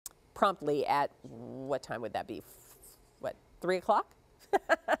promptly at, what time would that be? What, 3 o'clock?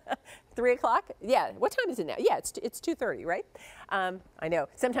 3 o'clock? Yeah, what time is it now? Yeah, it's 2:30, right? I know,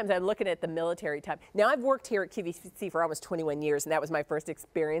 sometimes I'm looking at the military time. Now I've worked here at QVC for almost 21 years, and that was my first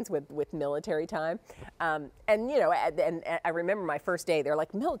experience with military time. And you know, and I remember my first day, they're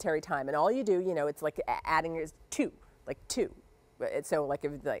like, military time, and all you do, you know, it's like adding is 2, like 2. So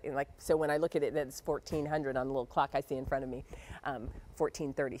so when I look at it, it's 1400 on the little clock I see in front of me.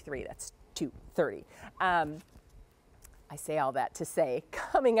 1433, that's 2:30. I say all that to say,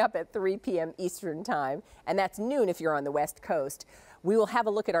 coming up at 3 p.m. Eastern Time, and that's noon if you're on the West Coast, we will have a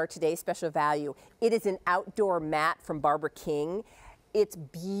look at our today's special value. It is an outdoor mat from Barbara King. It's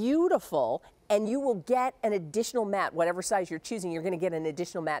beautiful, and you will get an additional mat, whatever size you're choosing, you're going to get an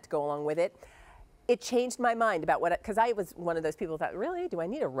additional mat to go along with it. It changed my mind about what, because I was one of those people who thought, really, do I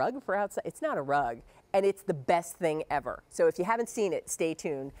need a rug for outside? It's not a rug, and it's the best thing ever. So if you haven't seen it, stay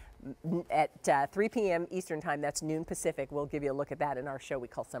tuned. At 3 p.m. Eastern Time, that's noon Pacific, we'll give you a look at that in our show we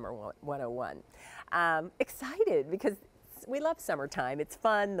call Summer 101. Excited because we love summertime. It's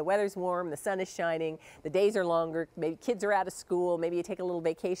fun, the weather's warm, the sun is shining, the days are longer, maybe kids are out of school, maybe you take a little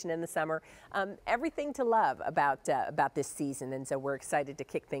vacation in the summer. Everything to love about this season, and so we're excited to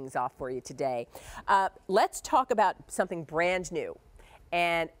kick things off for you today. Let's talk about something brand new.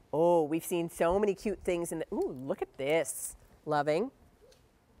 And, oh, we've seen so many cute things in the, ooh, look at this, loving.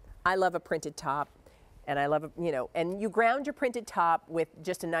 I love a printed top, and I love, you know, and you ground your printed top with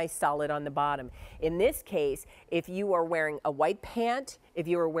just a nice solid on the bottom. In this case, if you are wearing a white pant, if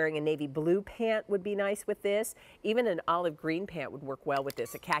you are wearing a navy blue pant would be nice with this. Even an olive green pant would work well with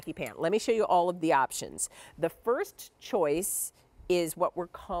this, a khaki pant. Let me show you all of the options. The first choice is what we're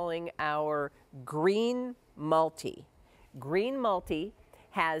calling our green multi. Green multi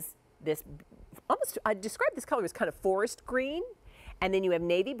has this, almost, I describe this color as kind of forest green. And then you have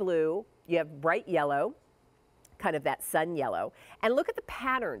navy blue, you have bright yellow, kind of that sun yellow. And look at the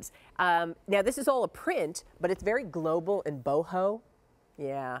patterns. Now this is all a print, but it's very global and boho.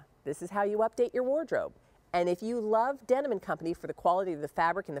 Yeah, this is how you update your wardrobe. And if you love Denim & Company for the quality of the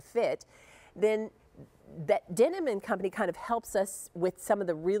fabric and the fit, then that Denim & Company kind of helps us with some of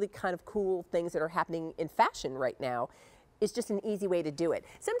the really kind of cool things that are happening in fashion right now. It's just an easy way to do it.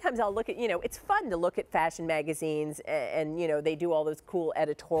 Sometimes I'll look at, you know, it's fun to look at fashion magazines and you know, they do all those cool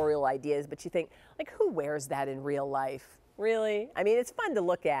editorial ideas, but you think, like, who wears that in real life? Really? I mean, it's fun to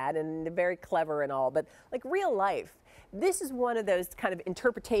look at and very clever and all, but like real life, this is one of those kind of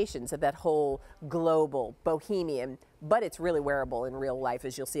interpretations of that whole global bohemian, but it's really wearable in real life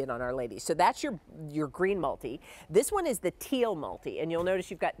as you'll see it on our ladies. So that's your green multi. This one is the teal multi, and you'll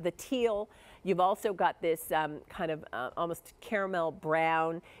notice you've got the teal. You've also got this kind of almost caramel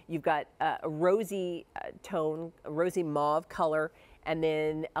brown. You've got a rosy tone, a rosy mauve color, and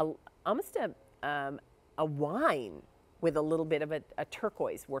then almost a wine with a little bit of a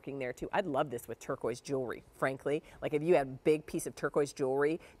turquoise working there too. I'd love this with turquoise jewelry, frankly. Like if you had a big piece of turquoise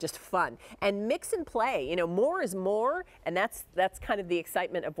jewelry, just fun. And mix and play, you know, more is more, and that's kind of the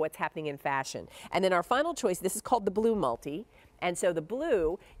excitement of what's happening in fashion. And then our final choice, this is called the blue multi. And so the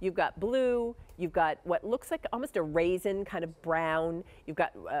blue, you've got what looks like almost a raisin kind of brown, you've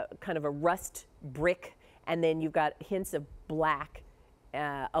got kind of a rust brick, and then you've got hints of black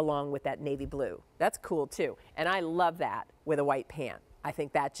along with that navy blue. That's cool too. And I love that with a white pant. I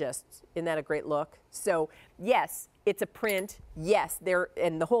think that just, isn't that a great look? So yes, it's a print. Yes,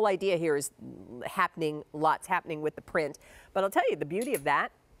 and the whole idea here is lots happening with the print. But I'll tell you the beauty of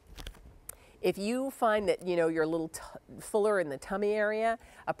that. If you find that, you know, you're a little fuller in the tummy area,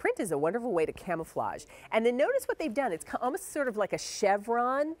 a print is a wonderful way to camouflage. And then notice what they've done. It's almost sort of like a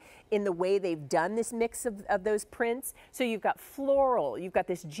chevron in the way they've done this mix of those prints. So you've got floral, you've got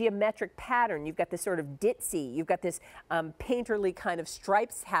this geometric pattern, you've got this sort of ditzy, you've got this painterly kind of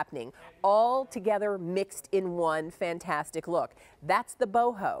stripes happening, all together mixed in one fantastic look. That's the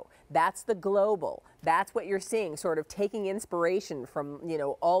boho. That's the global. That's what you're seeing, sort of taking inspiration from, you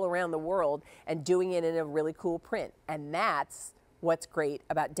know, all around the world and doing it in a really cool print. And that's what's great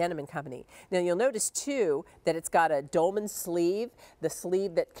about Denim & Company. Now you'll notice too that it's got a Dolman sleeve, the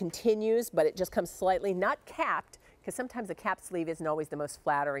sleeve that continues, but it just comes slightly, not capped, because sometimes a cap sleeve isn't always the most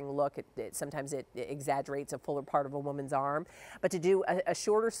flattering look. Sometimes it exaggerates a fuller part of a woman's arm. But to do a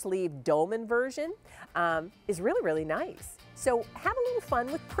shorter sleeve Dolman version is really, really nice. So have a little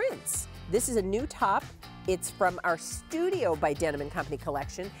fun with prints. This is a new top. It's from our Studio by Denim & Company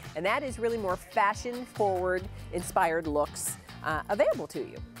collection, and that is really more fashion-forward, inspired looks available to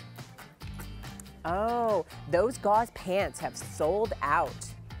you. Oh, those gauze pants have sold out.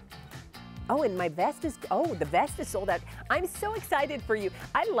 Oh, and my vest is, oh, the vest is sold out. I'm so excited for you.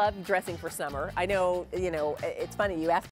 I love dressing for summer. I know, you know, it's funny, you asked